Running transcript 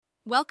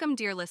Welcome,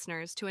 dear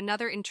listeners, to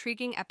another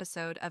intriguing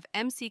episode of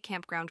MC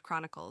Campground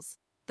Chronicles,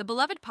 the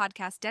beloved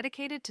podcast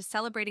dedicated to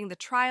celebrating the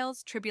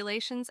trials,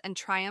 tribulations, and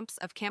triumphs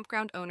of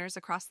campground owners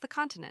across the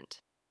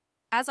continent.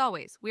 As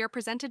always, we are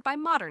presented by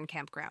Modern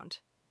Campground,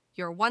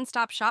 your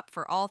one-stop shop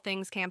for all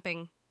things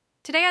camping.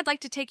 Today, I'd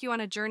like to take you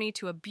on a journey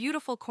to a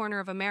beautiful corner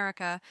of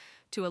America,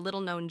 to a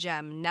little-known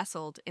gem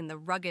nestled in the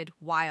rugged,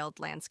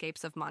 wild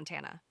landscapes of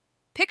Montana.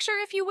 Picture,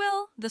 if you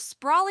will, the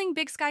sprawling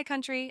Big Sky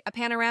country, a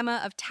panorama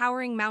of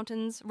towering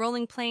mountains,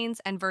 rolling plains,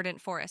 and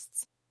verdant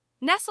forests.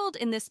 Nestled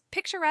in this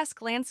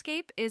picturesque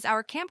landscape is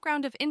our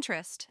campground of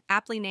interest,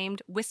 aptly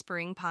named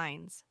Whispering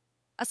Pines.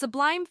 A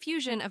sublime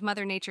fusion of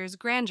Mother Nature's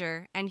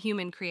grandeur and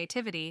human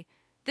creativity,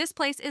 this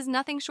place is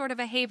nothing short of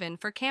a haven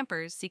for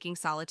campers seeking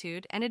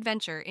solitude and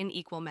adventure in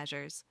equal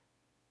measures.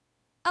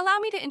 Allow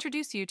me to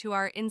introduce you to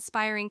our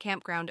inspiring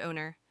campground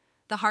owner,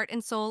 the heart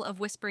and soul of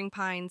Whispering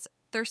Pines,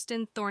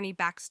 Thorny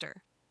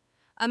Baxter.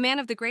 A man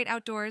of the great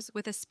outdoors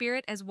with a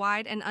spirit as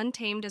wide and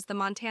untamed as the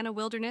Montana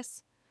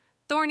wilderness,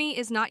 Thorny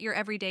is not your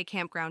everyday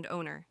campground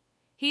owner.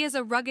 He is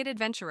a rugged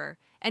adventurer,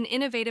 an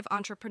innovative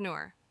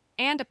entrepreneur,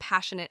 and a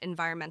passionate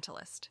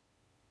environmentalist.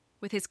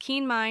 With his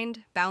keen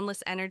mind,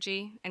 boundless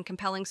energy, and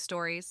compelling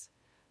stories,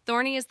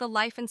 Thorny is the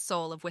life and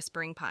soul of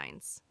Whispering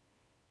Pines,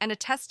 and a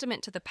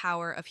testament to the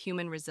power of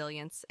human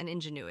resilience and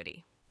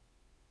ingenuity.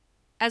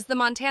 As the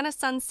Montana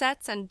sun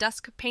sets and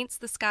dusk paints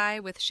the sky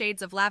with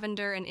shades of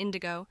lavender and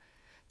indigo,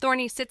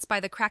 Thorny sits by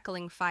the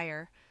crackling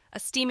fire, a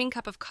steaming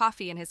cup of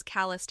coffee in his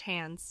calloused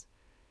hands.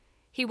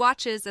 He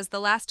watches as the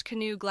last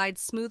canoe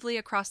glides smoothly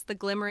across the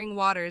glimmering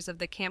waters of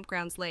the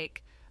campground's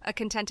lake, a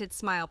contented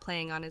smile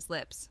playing on his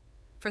lips.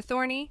 For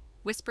Thorny,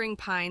 Whispering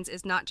Pines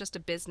is not just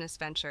a business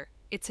venture.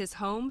 It's his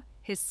home,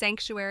 his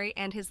sanctuary,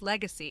 and his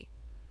legacy.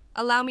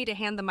 Allow me to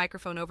hand the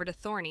microphone over to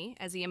Thorny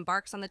as he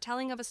embarks on the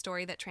telling of a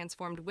story that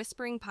transformed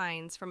Whispering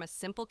Pines from a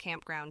simple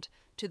campground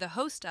to the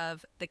host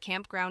of the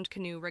Campground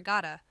Canoe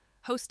Regatta,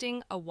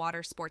 hosting a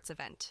water sports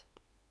event.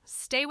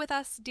 Stay with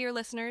us, dear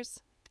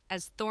listeners,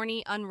 as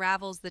Thorny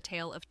unravels the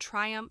tale of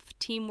triumph,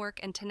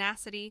 teamwork, and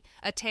tenacity,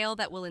 a tale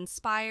that will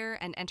inspire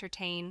and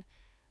entertain,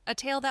 a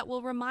tale that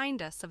will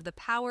remind us of the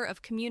power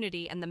of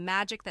community and the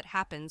magic that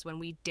happens when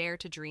we dare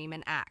to dream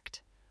and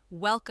act.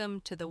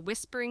 Welcome to the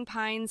Whispering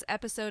Pines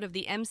episode of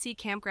the MC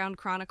Campground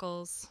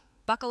Chronicles.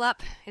 Buckle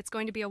up, it's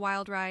going to be a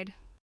wild ride.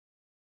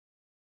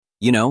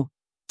 You know,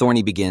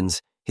 Thorny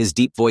begins, his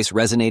deep voice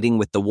resonating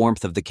with the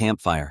warmth of the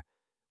campfire.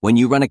 When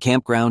you run a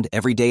campground,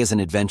 every day is an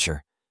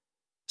adventure.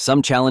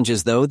 Some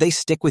challenges, though, they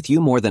stick with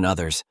you more than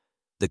others.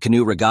 The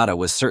Canoe Regatta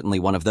was certainly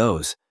one of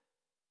those.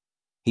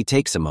 He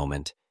takes a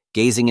moment,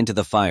 gazing into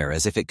the fire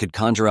as if it could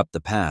conjure up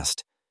the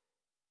past.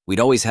 We'd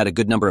always had a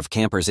good number of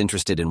campers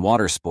interested in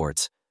water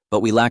sports, but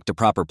we lacked a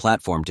proper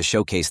platform to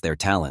showcase their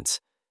talents.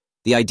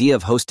 The idea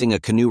of hosting a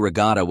canoe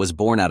regatta was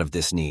born out of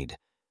this need,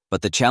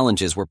 but the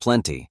challenges were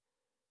plenty.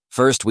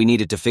 First, we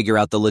needed to figure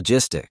out the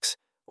logistics.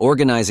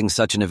 Organizing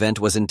such an event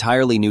was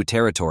entirely new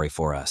territory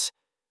for us.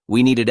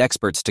 We needed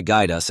experts to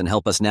guide us and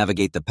help us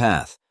navigate the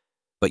path.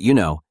 But you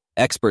know,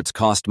 experts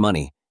cost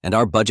money, and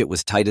our budget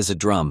was tight as a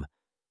drum.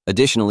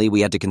 Additionally,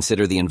 we had to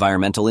consider the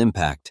environmental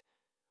impact.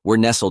 We're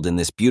nestled in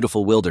this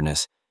beautiful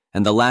wilderness,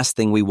 and the last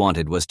thing we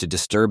wanted was to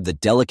disturb the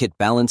delicate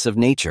balance of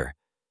nature.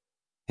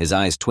 His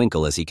eyes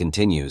twinkle as he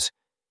continues.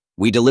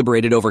 We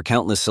deliberated over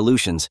countless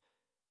solutions.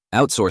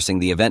 Outsourcing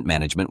the event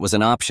management was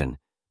an option,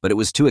 but it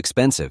was too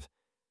expensive.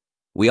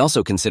 We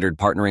also considered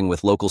partnering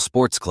with local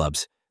sports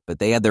clubs, but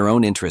they had their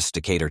own interests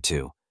to cater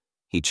to.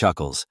 He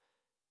chuckles.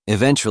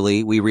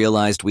 Eventually, we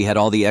realized we had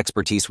all the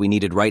expertise we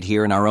needed right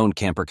here in our own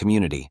camper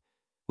community.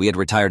 We had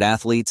retired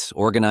athletes,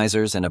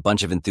 organizers, and a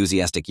bunch of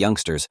enthusiastic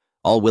youngsters,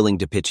 all willing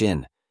to pitch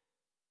in.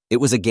 It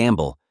was a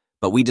gamble,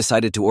 but we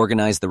decided to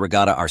organize the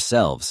regatta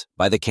ourselves,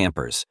 by the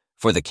campers,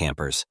 for the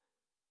campers.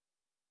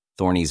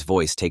 Thorny's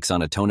voice takes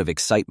on a tone of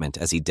excitement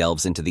as he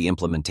delves into the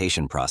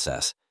implementation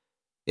process.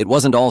 It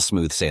wasn't all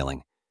smooth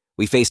sailing.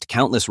 We faced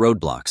countless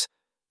roadblocks,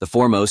 the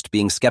foremost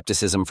being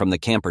skepticism from the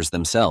campers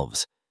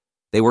themselves.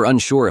 They were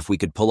unsure if we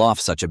could pull off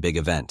such a big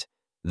event.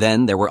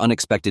 Then there were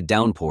unexpected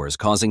downpours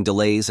causing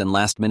delays and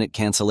last-minute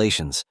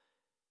cancellations.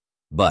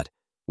 But,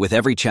 with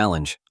every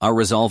challenge, our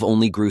resolve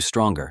only grew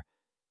stronger.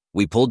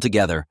 We pulled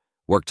together,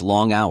 worked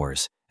long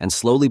hours, and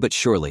slowly but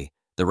surely,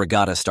 the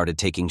regatta started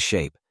taking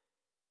shape.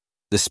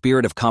 The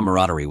spirit of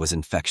camaraderie was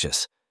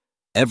infectious.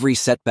 Every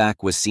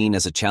setback was seen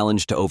as a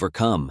challenge to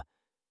overcome,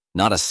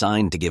 not a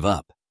sign to give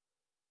up.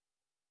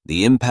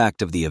 The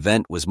impact of the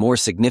event was more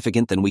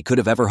significant than we could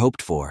have ever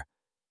hoped for.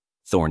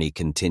 Thorny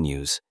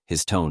continues,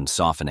 his tone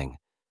softening.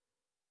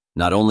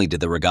 Not only did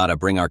the regatta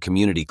bring our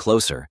community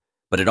closer,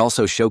 but it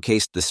also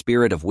showcased the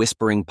spirit of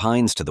Whispering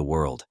Pines to the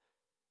world.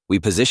 We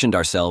positioned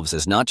ourselves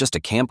as not just a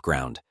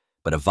campground,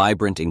 but a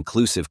vibrant,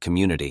 inclusive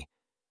community.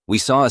 We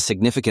saw a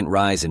significant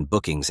rise in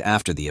bookings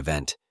after the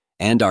event,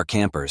 and our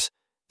campers,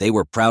 they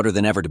were prouder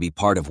than ever to be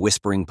part of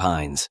Whispering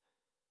Pines.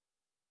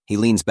 He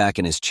leans back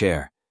in his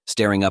chair,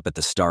 staring up at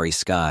the starry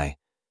sky.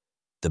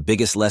 The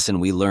biggest lesson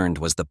we learned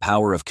was the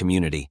power of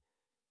community.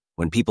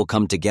 When people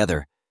come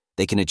together,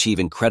 they can achieve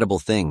incredible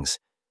things.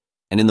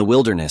 And in the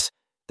wilderness,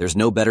 there's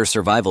no better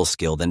survival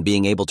skill than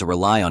being able to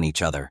rely on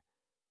each other.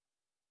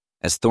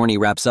 As Thorny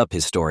wraps up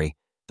his story,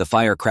 the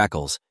fire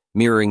crackles,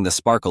 mirroring the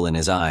sparkle in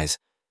his eyes.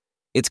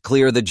 It's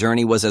clear the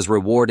journey was as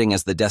rewarding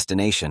as the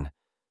destination.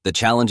 The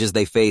challenges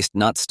they faced,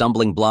 not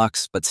stumbling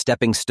blocks, but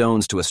stepping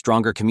stones to a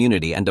stronger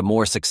community and a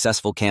more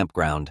successful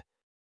campground.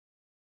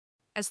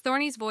 As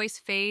Thorny's voice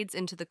fades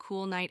into the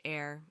cool night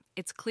air,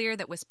 it's clear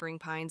that Whispering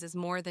Pines is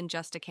more than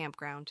just a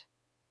campground.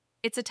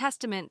 It's a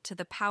testament to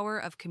the power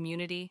of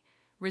community,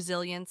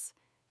 resilience,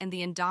 and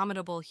the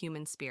indomitable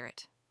human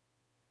spirit.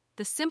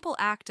 The simple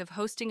act of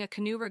hosting a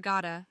canoe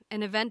regatta,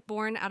 an event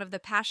born out of the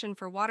passion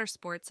for water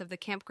sports of the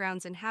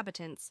campground's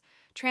inhabitants,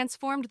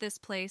 transformed this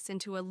place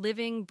into a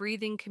living,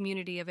 breathing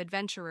community of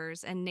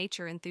adventurers and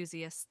nature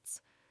enthusiasts.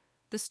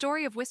 The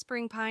story of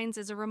Whispering Pines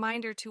is a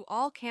reminder to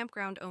all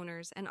campground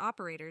owners and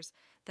operators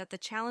that the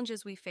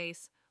challenges we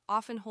face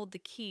often hold the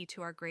key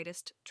to our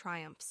greatest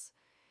triumphs.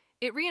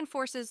 It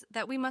reinforces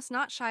that we must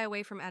not shy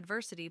away from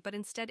adversity, but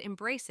instead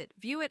embrace it,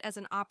 view it as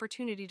an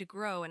opportunity to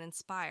grow and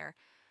inspire.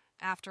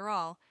 After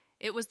all,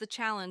 it was the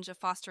challenge of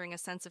fostering a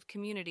sense of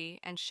community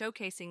and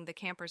showcasing the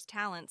campers'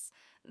 talents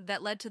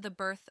that led to the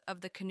birth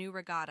of the Canoe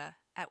Regatta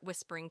at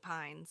Whispering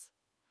Pines.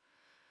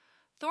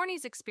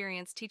 Thorny's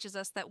experience teaches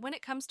us that when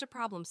it comes to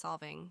problem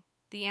solving,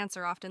 the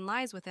answer often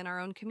lies within our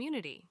own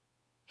community.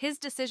 His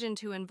decision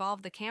to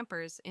involve the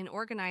campers in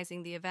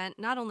organizing the event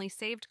not only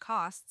saved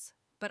costs,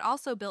 but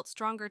also built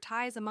stronger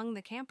ties among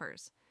the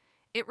campers.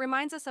 It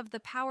reminds us of the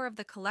power of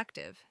the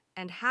collective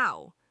and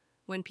how,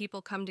 when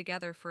people come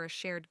together for a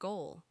shared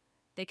goal,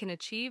 they can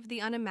achieve the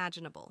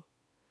unimaginable.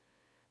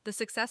 The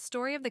success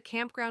story of the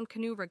Campground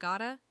Canoe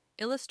Regatta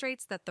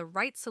illustrates that the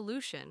right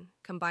solution,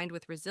 combined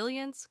with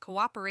resilience,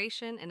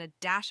 cooperation, and a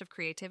dash of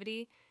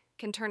creativity,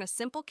 can turn a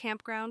simple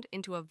campground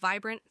into a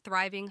vibrant,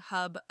 thriving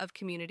hub of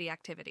community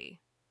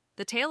activity.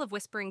 The tale of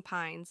Whispering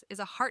Pines is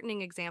a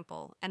heartening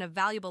example and a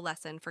valuable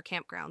lesson for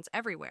campgrounds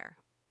everywhere.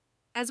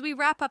 As we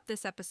wrap up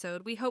this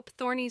episode, we hope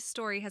Thorny's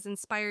story has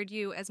inspired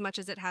you as much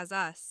as it has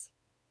us.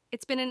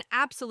 It's been an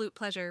absolute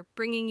pleasure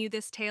bringing you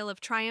this tale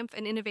of triumph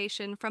and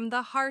innovation from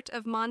the heart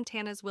of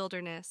Montana's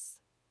wilderness.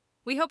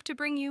 We hope to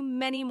bring you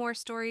many more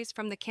stories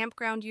from the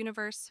campground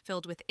universe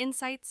filled with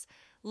insights,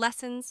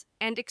 lessons,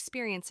 and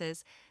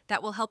experiences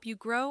that will help you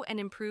grow and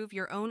improve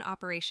your own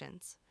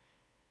operations.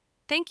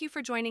 Thank you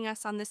for joining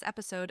us on this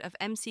episode of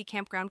MC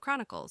Campground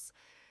Chronicles.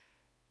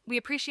 We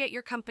appreciate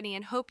your company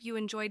and hope you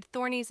enjoyed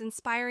Thorny's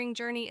inspiring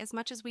journey as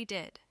much as we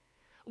did.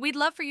 We'd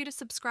love for you to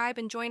subscribe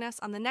and join us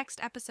on the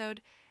next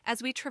episode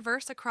as we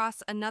traverse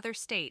across another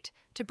state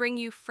to bring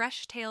you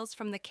fresh tales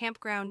from the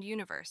campground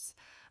universe.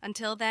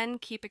 Until then,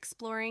 keep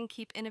exploring,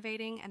 keep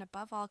innovating, and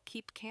above all,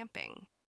 keep camping.